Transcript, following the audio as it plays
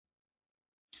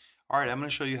All right, I'm going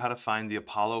to show you how to find the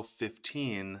Apollo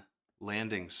 15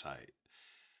 landing site.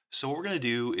 So what we're going to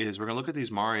do is we're going to look at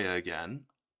these Maria again,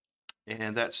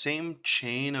 and that same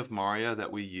chain of Maria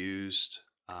that we used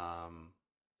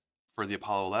for the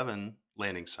Apollo 11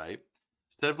 landing site.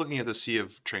 Instead of looking at the Sea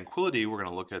of Tranquility, we're going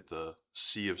to look at the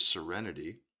Sea of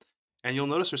Serenity. And you'll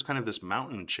notice there's kind of this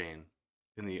mountain chain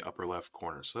in the upper left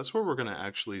corner. So that's where we're going to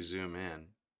actually zoom in.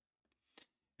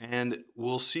 And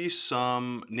we'll see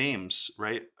some names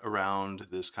right around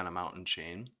this kind of mountain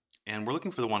chain. And we're looking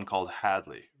for the one called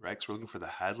Hadley, right? Because we're looking for the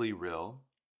Hadley Rill.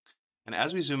 And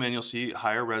as we zoom in, you'll see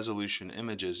higher resolution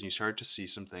images, and you start to see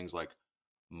some things like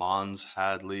Mons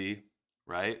Hadley,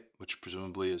 right? Which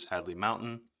presumably is Hadley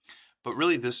Mountain. But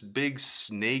really this big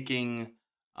snaking,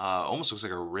 almost looks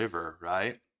like a river,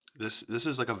 right? This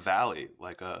is like a valley,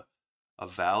 like a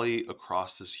valley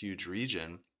across this huge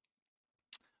region.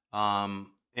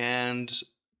 And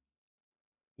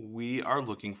we are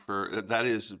looking for, that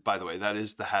is, by the way, that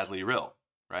is the Hadley Rill,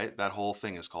 right? That whole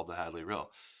thing is called the Hadley Rill.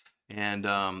 And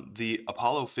the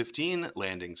Apollo 15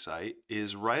 landing site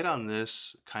is right on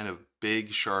this kind of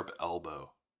big, sharp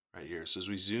elbow right here. So as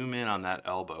we zoom in on that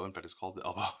elbow, in fact, it's called the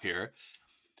elbow here,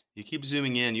 you keep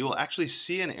zooming in, you will actually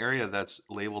see an area that's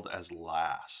labeled as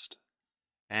last.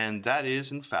 And that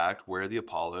is, in fact, where the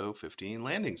Apollo 15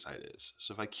 landing site is.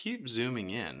 So if I keep zooming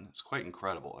in, it's quite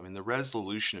incredible. I mean, the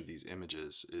resolution of these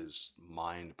images is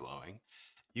mind-blowing.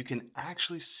 You can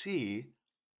actually see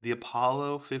the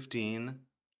Apollo 15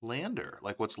 lander,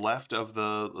 like what's left of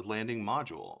the landing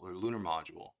module or lunar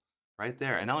module right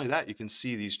there. And not only that, you can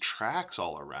see these tracks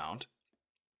all around,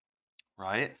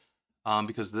 right?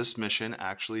 Because this mission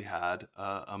actually had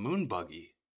a moon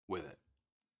buggy with it.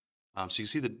 So you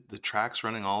see the tracks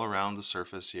running all around the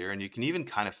surface here, and you can even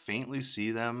kind of faintly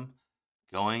see them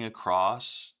going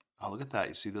across. Oh, look at that.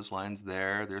 You see those lines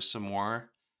there. There's some more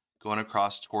going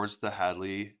across towards the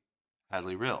Hadley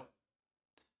Rill.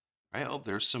 Right? Oh,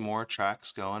 there's some more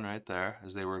tracks going right there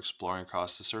as they were exploring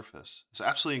across the surface. It's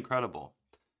absolutely incredible.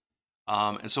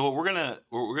 And so what we're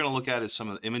gonna look at is some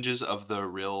of the images of the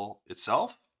rill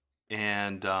itself,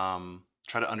 and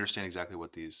try to understand exactly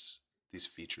what these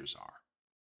features are.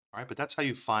 All right, but that's how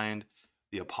you find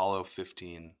the Apollo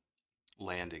 15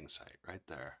 landing site right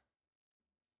there.